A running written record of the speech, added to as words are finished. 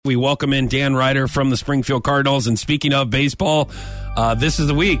We welcome in Dan Ryder from the Springfield Cardinals. And speaking of baseball, this is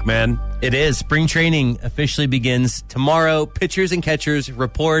the week, man. It is. Spring training officially begins tomorrow. Pitchers and catchers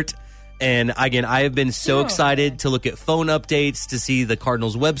report. And again, I have been so excited to look at phone updates, to see the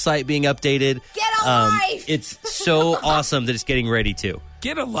Cardinals website being updated. Get a life! It's so awesome that it's getting ready to.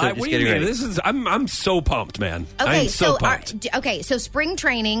 Get a life. What do you mean? This is I'm so pumped, man. Okay, I'm so pumped. So spring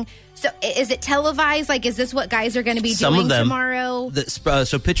training. So is it televised? Like, is this what guys are going to be Some doing of them, tomorrow?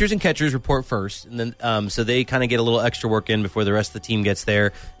 So pitchers and catchers report first, and then so they kind of get a little extra work in before the rest of the team gets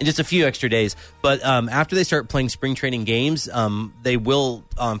there, in just a few extra days. But after they start playing spring training games, they will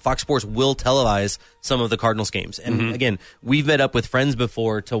Fox Sports will televise some of the Cardinals games. And again, we've met up with friends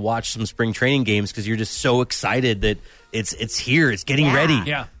before to watch some spring training games because you're just so excited that it's here, it's getting ready.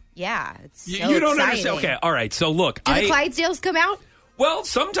 Yeah, it's so you don't exciting. understand. Okay, all right. So look, Do the Clydesdales come out? Well,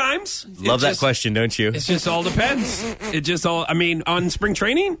 sometimes. Love that question, don't you? It just all depends. On spring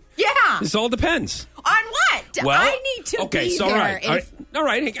training? Yeah. This all depends. On what? Well, I need to be so there. All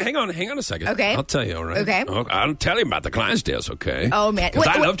right. Hang on a second. Okay. I'll tell you, all right? Okay. I'll tell you about the Clydesdales, okay? Oh, man. Because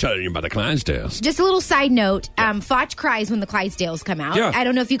I love telling you about the Clydesdales. Just a little side note. Foch cries when the Clydesdales come out. Yeah. I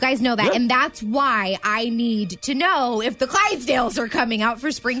don't know if you guys know that. Yeah. And that's why I need to know if the Clydesdales are coming out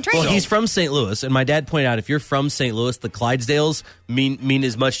for spring training. Well, he's from St. Louis, and my dad pointed out if you're from St. Louis, the Clydesdales mean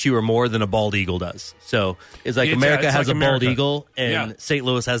as much to you or more than a bald eagle does. So it's like America has a bald eagle, and St.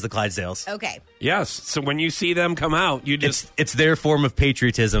 Louis has the Clydesdales. Okay. Yes. So when you see them come out, you just... It's their form of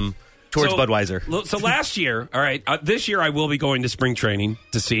patriotism towards Budweiser. So last year, all right, this year I will be going to spring training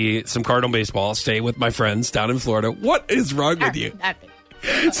to see some Cardinal baseball, stay with my friends down in Florida. What is wrong with you?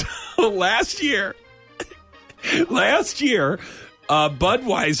 So last year,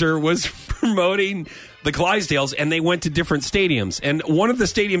 Budweiser was promoting the Clydesdales, and they went to different stadiums. And one of the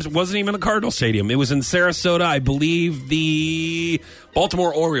stadiums wasn't even a Cardinal stadium. It was in Sarasota, I believe the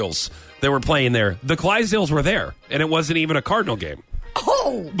Baltimore Orioles. They were playing there. The Clydesdales were there, and it wasn't even a Cardinal game.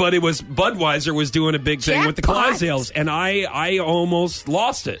 Oh! But it was Budweiser was doing a big thing with the Clydesdales, and I almost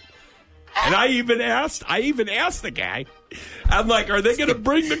lost it. And I even asked the guy, I'm like, are they going to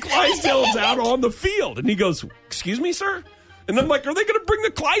bring the Clydesdales out on the field? And he goes, excuse me, sir? And I'm like, are they going to bring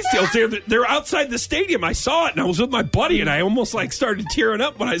the Clydesdales there? They're outside the stadium. I saw it, and I was with my buddy, and I almost started tearing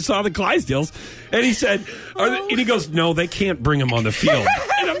up when I saw the Clydesdales. And he said, and he goes, no, they can't bring them on the field.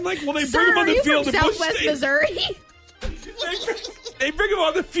 And I'm like, well, they bring them on the field in Southwest Missouri. They bring them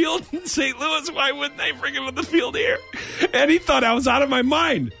on the field in St. Louis. Why wouldn't they bring them on the field here? And he thought I was out of my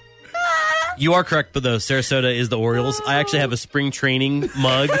mind. You are correct, but though Sarasota is the Orioles. I actually have a spring training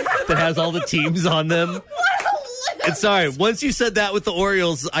mug that has all the teams on them. And sorry, once you said that with the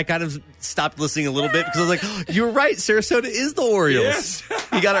Orioles, I kind of stopped listening a little bit because I was like, oh, you're right, Sarasota is the Orioles. Yes.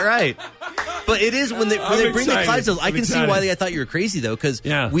 You got it right. But it is when they bring the Clydesdales. I can see why I thought you were crazy, though, because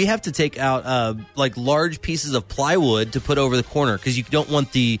we have to take out large pieces of plywood to put over the corner because you don't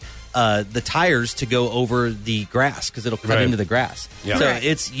want the tires to go over the grass because it'll cut into the grass. Yeah.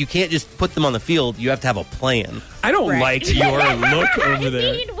 So you can't just put them on the field. You have to have a plan. I don't like your look over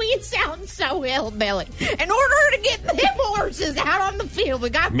there. We sound so hillbilly. In order to get the horses out on the field, we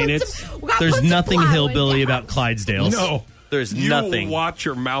got there's nothing hillbilly about Clydesdales. No. There's nothing. You watch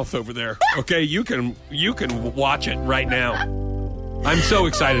your mouth over there. Okay, you can watch it right now. I'm so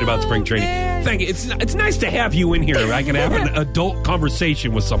excited about spring training. Thank you. It's nice to have you in here. I can have an adult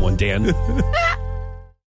conversation with someone, Dan.